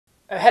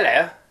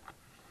Hello.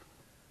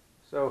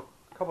 So,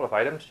 a couple of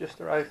items just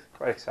arrived.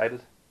 Quite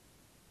excited.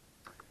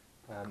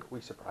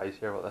 Wee surprise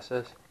here what this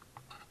is.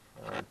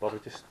 But I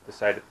just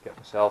decided to get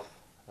myself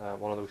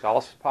one of those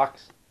Alice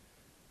packs.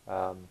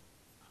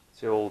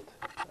 It's the old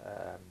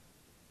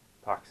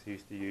packs they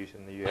used to use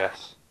in the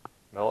US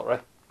military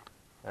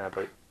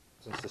about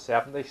since the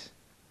 70s,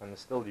 and they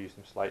still use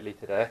them slightly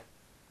today.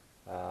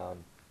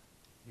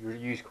 You're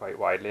used quite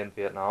widely in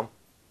Vietnam,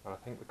 and I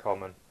think they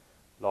come in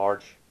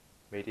large,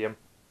 medium,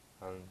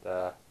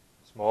 and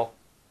small.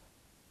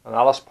 An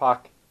Alice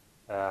pack,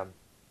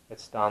 it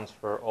stands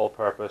for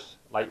all-purpose,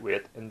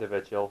 lightweight,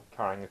 individual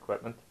carrying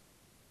equipment,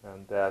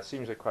 and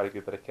seems like quite a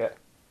good bit of kit.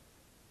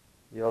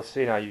 You'll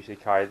see I usually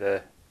carry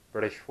the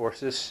British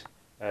Forces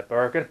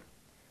Bergen,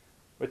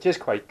 which is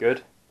quite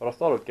good, but I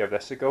thought I'd give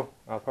this a go.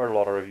 I've heard a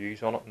lot of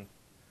reviews on it, and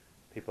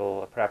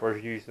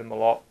preppers use them a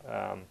lot,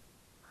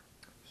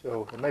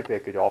 so it might be a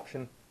good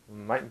option. I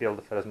mightn't be able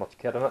to fit as much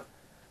kit in it,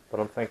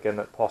 but I'm thinking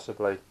that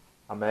possibly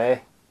I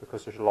may,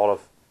 because there's a lot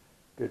of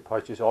good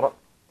pouches on it.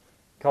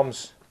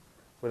 Comes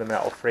with a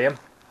metal frame.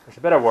 There's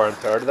a bit of wear and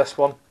tear to this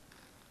one.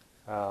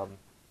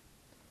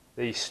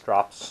 These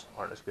straps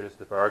aren't as good as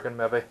the Bergen,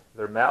 maybe.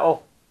 They're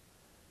metal.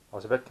 I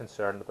was a bit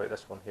concerned about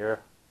this one here.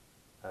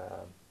 I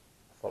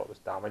thought it was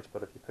damaged,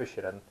 but if you push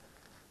it in,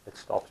 it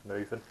stops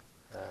moving.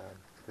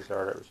 Because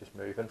earlier it was just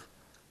moving.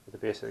 But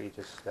they basically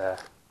just you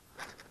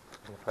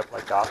can clip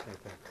like that and you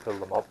can pull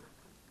them up.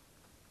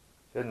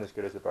 It isn't as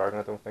good as the Bergen,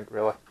 I don't think,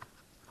 really.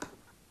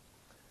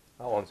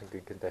 That one's in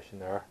good condition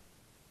there.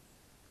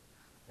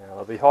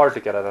 It'll be hard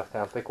to get an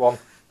authentic one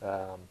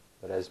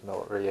that is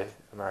military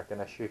American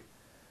issue.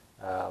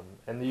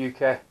 In the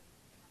UK,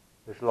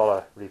 there's a lot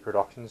of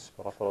reproductions,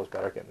 but I thought it was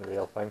better getting the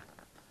real thing.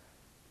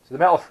 So the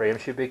metal frame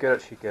should be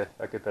good. It should get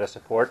a good bit of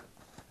support.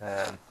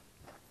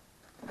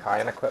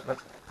 Carrying equipment,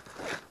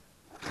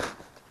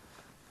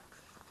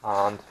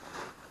 and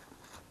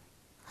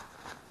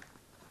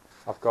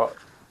it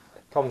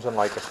comes in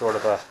like a sort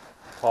of a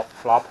top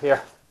flap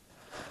here,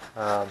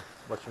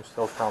 which I'm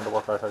still trying to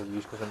work out how to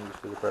use because I'm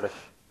used to the British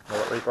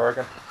military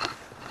Bergen.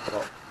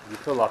 But you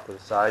pull that to the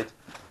side,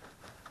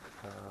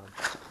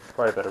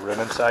 quite a bit of room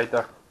inside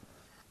there.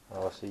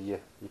 And obviously you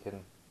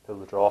can pull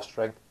the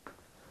drawstring.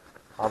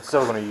 I'm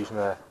still going to use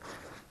my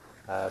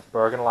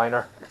Bergen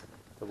liner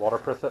to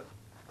waterproof it.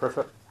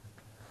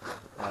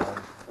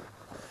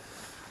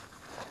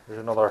 There's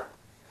another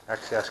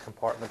excess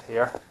compartment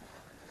here.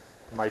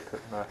 I might put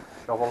my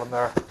shovel in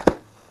there,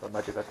 but it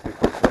might be a bit too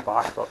close to the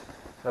back, but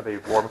maybe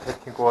warm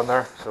kit can go in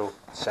there, so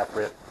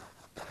separate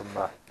from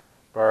my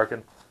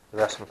Bergen, the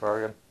rest of my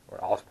Bergen,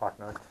 or Alice pack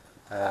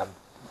now.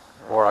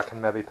 Or I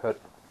can maybe put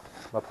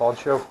my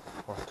poncho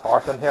or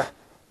tarp in here,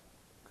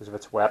 because if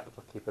it's wet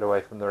it'll keep it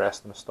away from the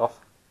rest of my stuff.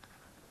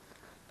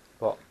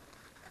 But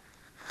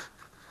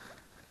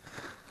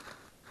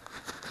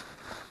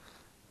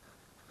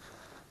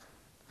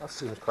that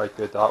seems quite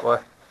good that way.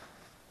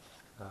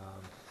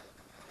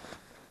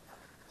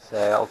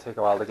 It'll take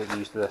a while to get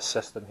used to this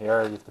system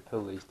here. You have to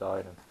pull these down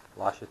and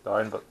lash it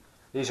down, but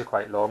these are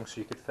quite long,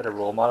 so you could fit a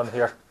roll mat in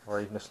here,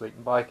 or even a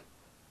sleeping bag.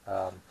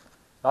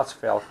 That's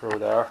Velcro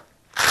there,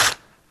 so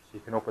you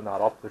can open that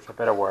up. There's a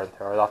bit of wear and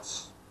tear.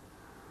 That's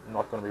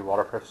not going to be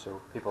waterproof,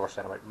 so people are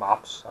saying about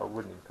maps. I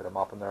wouldn't even put a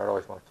map in there. I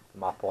always want to keep the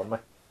map on me.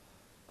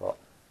 But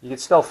you could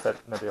still fit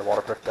maybe a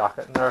waterproof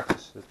jacket in there,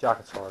 because the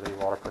jacket's already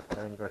waterproof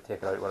now, and you're going to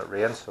take it out when it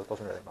rains, so it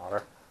doesn't really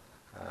matter.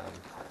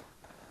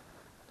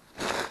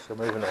 So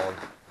moving on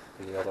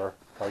to the other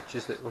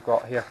pouches that we've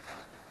got here.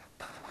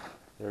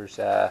 There's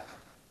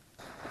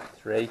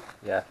three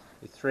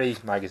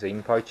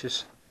magazine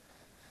pouches,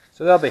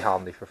 so they'll be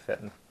handy for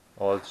fitting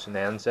odds and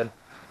ends in.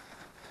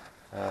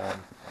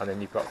 And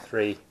then you've got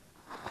three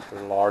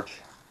sort of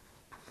large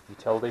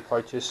utility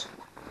pouches.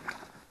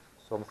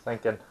 So I'm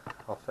thinking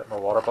I'll fit my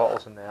water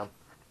bottles in them,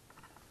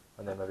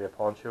 and then maybe a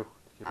poncho to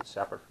keep it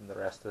separate from the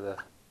rest of the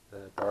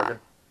Bergen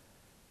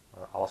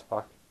or Alice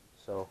pack.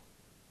 So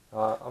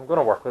I'm going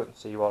to work with it and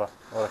see what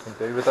I can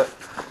do with it.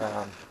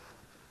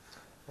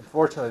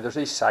 Unfortunately, there's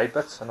these side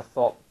bits, and I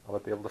thought I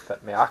would be able to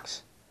fit my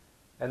axe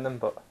in them,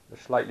 but they're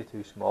slightly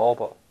too small.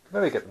 But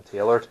maybe get them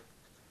tailored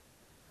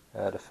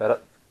to fit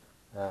it.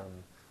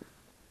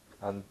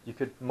 And you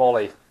could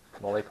molly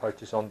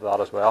pouches onto that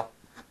as well,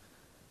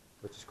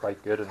 which is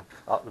quite good, and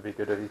that would be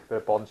good if you put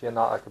a bungee in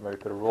that. I could maybe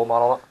put a roll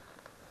mat on it.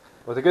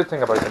 But the good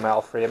thing about the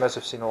metal frame is,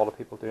 I've seen a lot of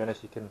people doing,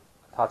 is you can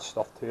attach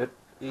stuff to it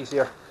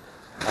easier,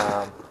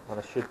 and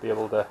it should be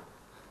able to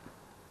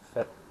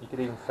fit. You could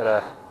even fit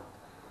a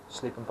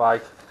sleeping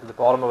bag to the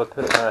bottom of it,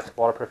 put it in a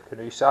waterproof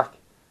canoe sack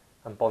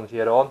and bungee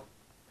it on,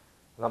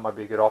 and that might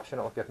be a good option.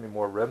 It'll give me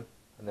more room,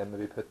 and then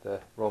maybe put the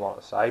roll mat on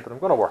the side. But I'm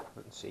going to work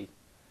with it and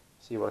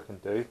see what I can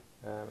do.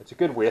 It's a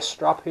good waist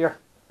strap here.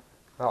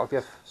 That'll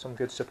give some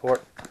good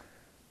support,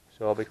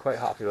 so I'll be quite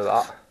happy with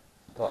that.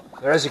 But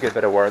there is a good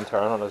bit of wear and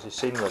tear on it, as you've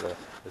seen with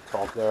the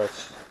top there.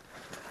 It's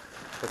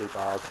pretty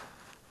bad,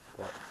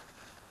 but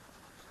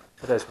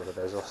it is what it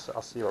is.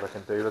 I'll see what I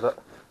can do with it.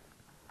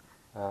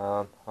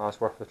 It's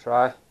worth a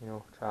try,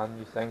 trying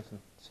new things and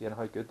seeing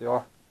how good they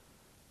are.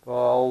 but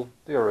I'll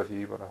do a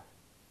review when I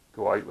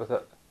go out with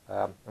it.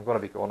 I'm going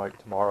to be going out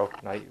tomorrow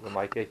night with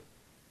Mikey,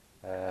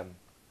 and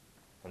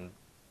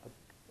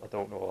I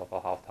don't know if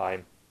I'll have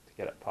time to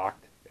get it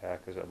packed,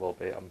 because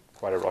I'm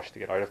quite a rush to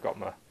get out. I've got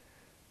my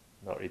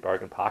military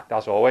bag packed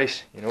as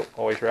always,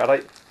 always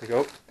ready to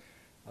go.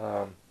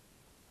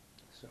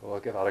 So I'll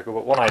give that a go.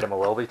 But one item I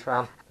will be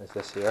trying is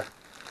this here.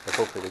 But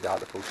hopefully the guy at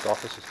the post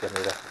office is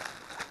giving me the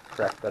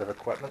correct bit of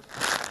equipment.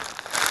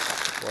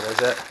 What is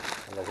it?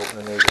 I love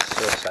opening these, it's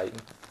so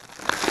exciting.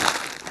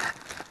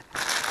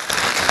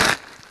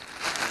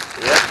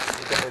 So yeah,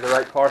 you give me the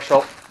right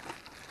parcel.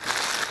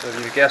 So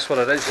have you guessed what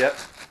it is yet?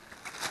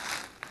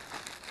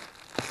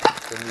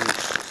 The new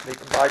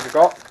sleeping bag I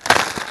got.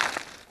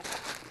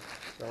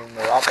 So I'm going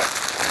to wrap it.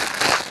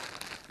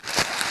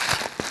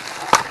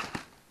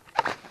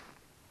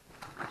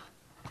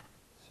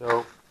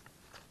 So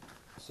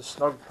it's the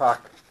Snugpak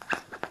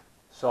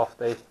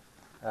Softie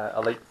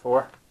Elite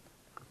 4.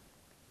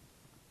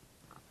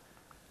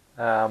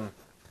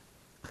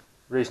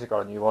 Reason I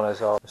got a new one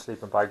is my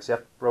sleeping bag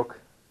zip broke.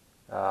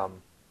 I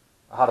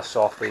had a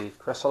Softie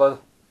chrysalid, I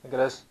think it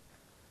is.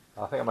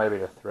 I think it might have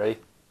been a 3,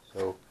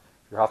 so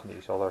you're having to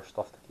use other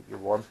stuff to keep you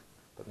warm.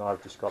 But now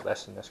I've just got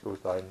this, and this goes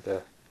down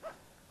to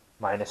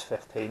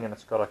 -15, and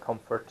it's got a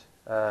comfort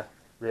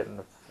rating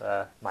of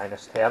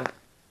 -10.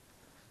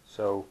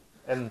 So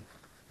in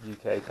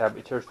UK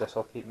temperatures, this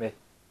will keep me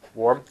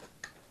warm.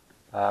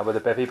 With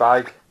a bivy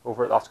bag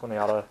over it, that's going to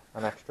add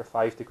an extra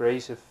 5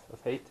 degrees of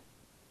heat.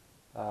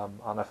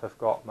 And if I've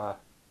got my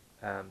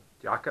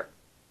jacket,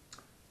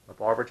 my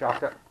barber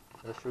jacket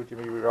that I showed you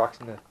me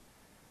relaxing in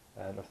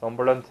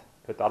Northumberland,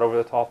 put that over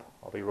the top,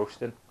 I'll be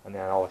roasting. And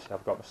then obviously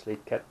I've got my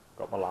sleep kit, I've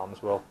got my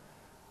lamb's wool,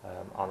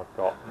 and I've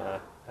got my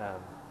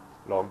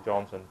long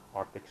johns and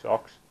arctic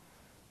socks,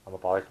 and my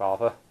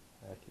balaclava,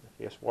 keep my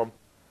face warm.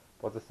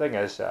 But the thing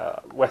is,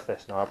 with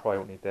this now, I probably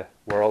don't need to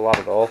wear all that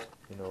at all.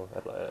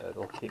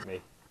 It'll keep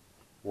me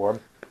warm.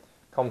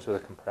 Comes with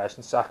a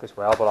compression sack as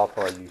well, but I'll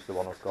probably use the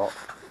one I've got.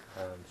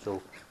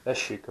 So this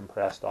should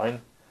compress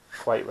down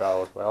quite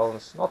well as well, and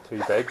it's not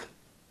too big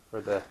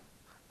for the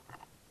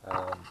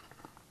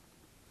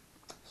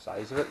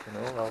size of it.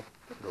 I'll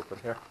get it open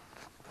here.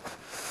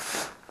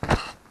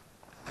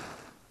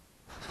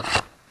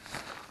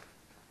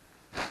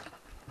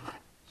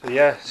 So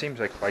yeah, seems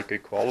like quite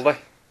good quality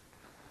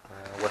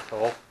with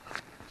all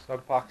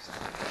Snugpaks.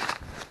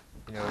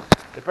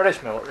 The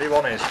British military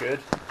one is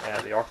good,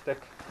 the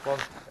Arctic one,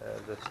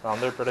 the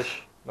standard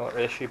British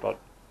military issue, but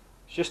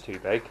it's just too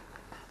big.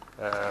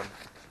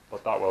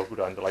 But that will go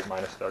down to like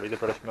 -30, the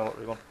British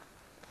military one.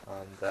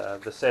 And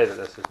they say that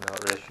this is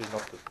military issue,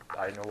 not that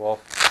I know of.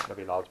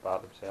 Maybe lads buy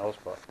it themselves,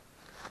 but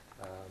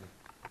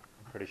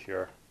I'm pretty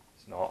sure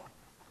it's not.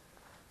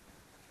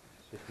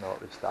 It's just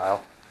military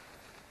style.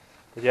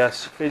 But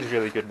yes, feels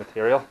really good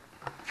material.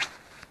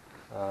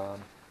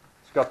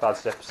 It's got that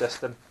zip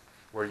system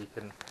where you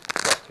can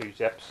got 2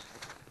 zips.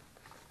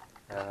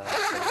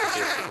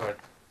 Basically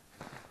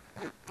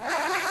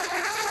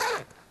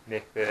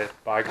make the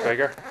bag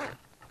bigger.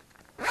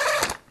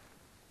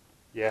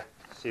 Yeah,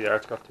 see there,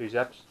 it's got 2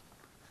 zips.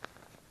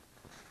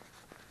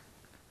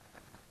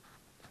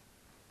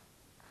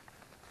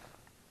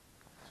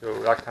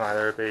 So that can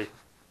either be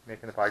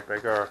making the bag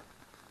bigger or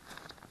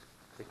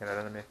taking it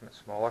in and making it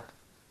smaller.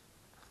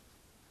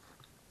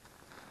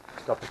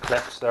 It's got the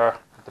clips there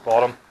at the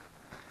bottom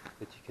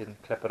that you can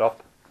clip it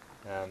up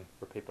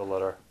for people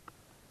that are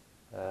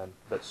a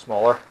bit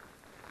smaller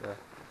to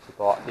keep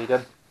a lot of heat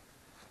in.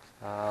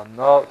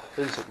 No, it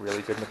feels like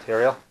really good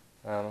material.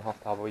 I'll have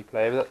to have a wee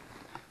play with it.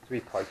 There's a wee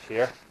pouch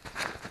here.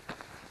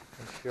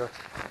 I'm sure.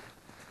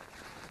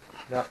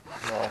 No,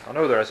 I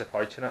know there is a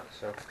pouch in it,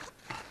 so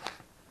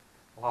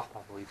I'll have to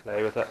have a wee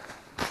play with it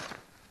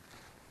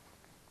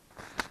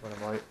when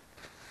I'm out.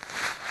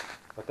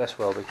 But this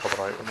will be coming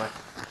out with me.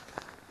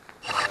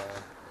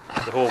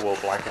 The whole wool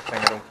blanket thing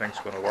I don't think is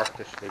going to work,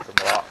 just sleeping with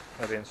that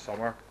maybe in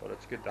summer, but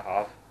it's good to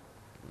have,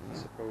 I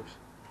suppose.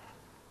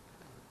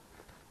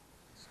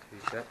 It's 2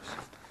 zips.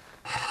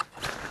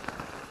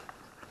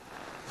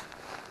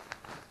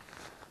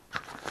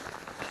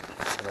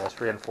 And then it's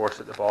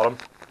reinforced at the bottom.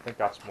 I think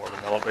that's more of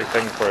a military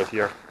thing for if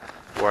you're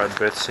wearing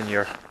boots in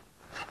your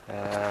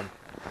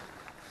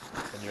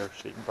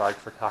sleeping bag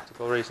for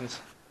tactical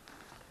reasons.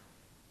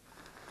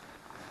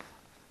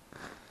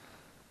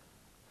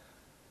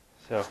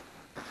 So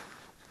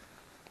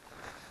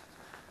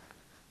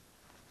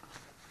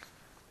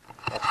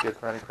that's good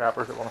for any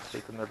crappers that want to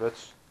sleep in their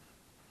boots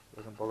so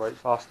they can bug out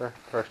faster.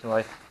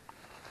 Personally,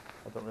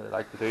 I don't really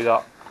like to do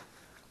that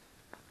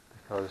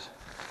because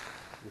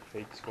your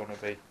feet's going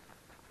to be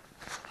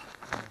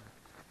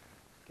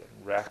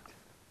getting wrecked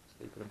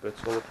sleeping in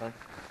boots all the time,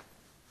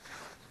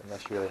 so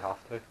unless you really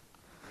have to.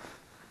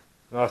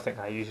 Another thing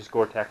I use is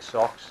Gore-Tex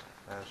socks,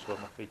 so if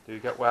my feet do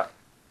get wet,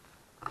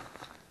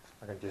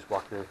 I can just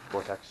whack the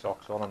Gore-Tex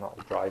socks on and that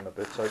will dry my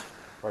boots out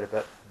quite a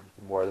bit. You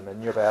can wear them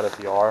in your bed if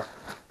you are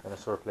in a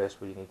sort of place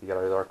where you need to get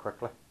out of there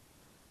quickly.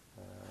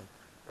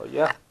 But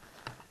yeah,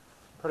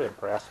 pretty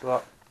impressed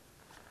with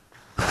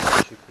that.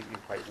 It should keep you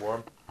quite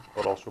warm.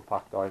 but also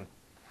pack down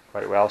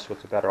quite well, so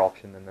it's a better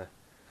option than the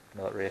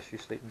military issue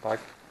sleeping bag.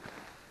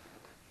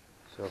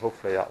 So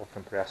hopefully that will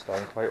compress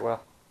down quite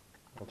well.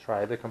 I'll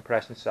try the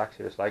compression sack,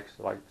 see what it's like,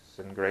 so like it's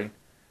in green,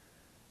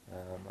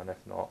 and if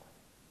not,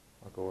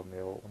 I'll go with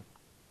my old one,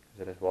 because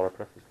it is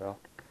waterproof as well.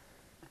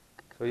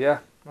 So yeah,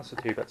 that's the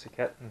 2 bits of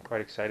kit. I'm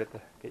quite excited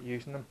to get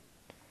using them.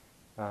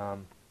 I'll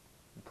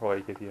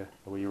probably give you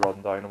a wee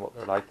rundown of what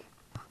they're like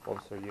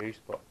once they're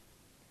used, but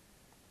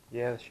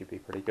yeah, they should be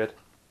pretty good.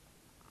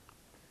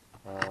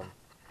 I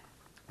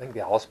think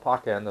the Alice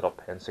pack I ended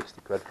up paying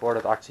 60 quid for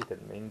it. I actually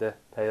didn't mean to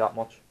pay that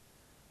much.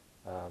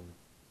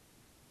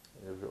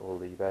 It was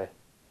old eBay.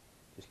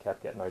 Just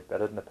kept getting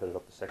outbidded, and I put it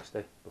up to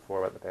 60 before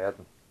I went to bed,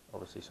 and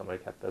obviously somebody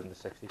kept bidding to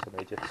 60, so I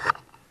made it. So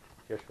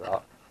cheers for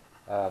that.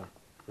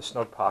 The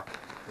Snugpak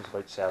was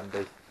about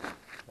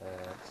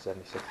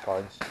 76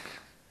 pounds.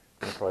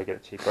 You can probably get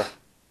it cheaper,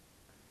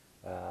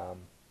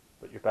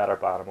 but you're better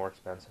buying a more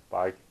expensive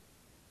bag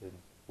than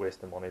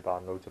wasting money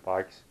buying loads of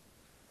bags.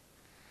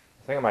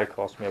 I think it might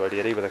cost me about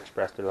 80 with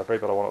express delivery,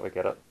 but I wanted to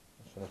get it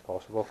as soon as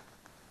possible.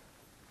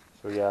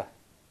 So yeah,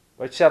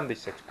 about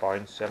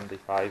 £76,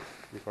 75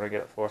 you're going to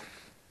get it for.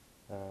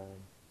 I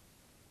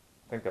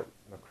think that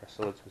my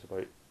chrysalids was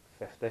about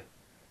 50. It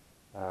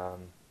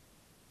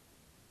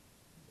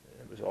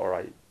was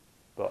alright,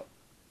 but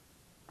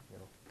you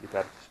know, you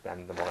better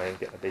spend the money and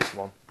get a decent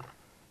one.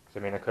 Because I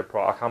mean, I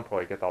can't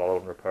probably get that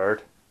all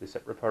repaired. The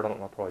zip repaired on it,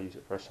 and I'll probably use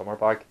it for a summer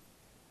bag.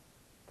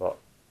 But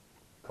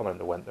coming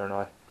into winter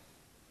now,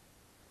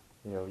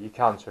 you know, you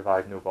can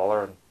survive no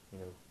bother, and you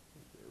know,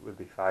 it would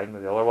be fine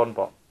with the other one,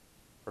 but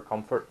for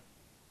comfort,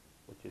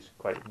 which is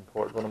quite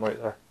important when I'm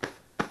out there,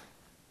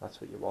 that's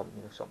what you want,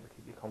 you know, something to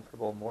keep you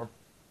comfortable and warm.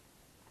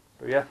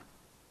 So yeah,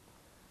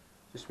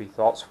 just wee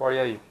thoughts for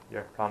you.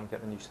 You're planning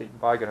getting a new sleeping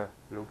bag and a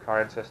low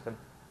carrying system.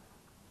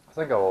 I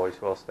think I always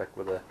will stick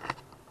with the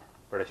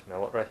British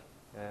military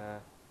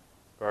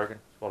Bergen.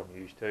 It's what I'm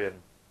used to,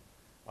 and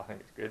I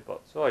think it's good,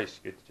 but it's always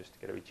good just to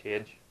get a wee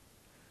change,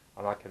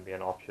 and that can be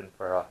an option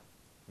for a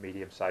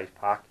medium-sized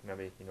pack,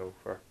 maybe, you know,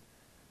 for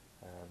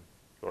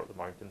going up the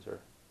mountains or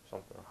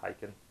something, or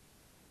hiking,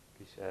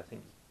 because I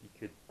think you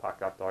could pack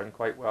that down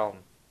quite well, and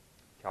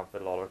you can't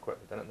fit a lot of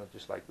equipment in it, and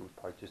just like those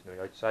pouches on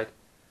the outside.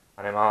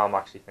 And I'm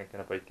actually thinking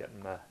about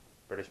getting a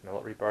British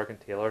military Bergen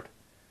tailored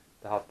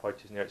to have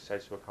pouches on the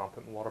outside, so I can't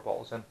put my water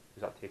bottles in,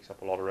 because that takes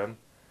up a lot of room.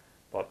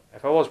 But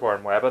if I was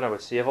wearing webbing, I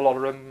would save a lot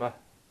of room in my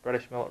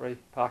British military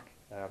pack,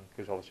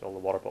 because obviously all the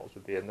water bottles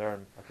would be in there,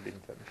 and I could even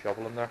fit my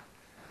shovel in there.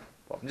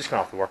 But I'm just going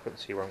to have to work with it and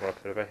see where I'm going to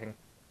put everything,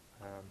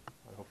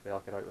 and hopefully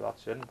I'll get out with that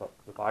soon. But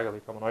the bag will be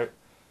coming out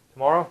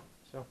tomorrow,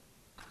 so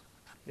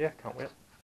yeah, can't wait.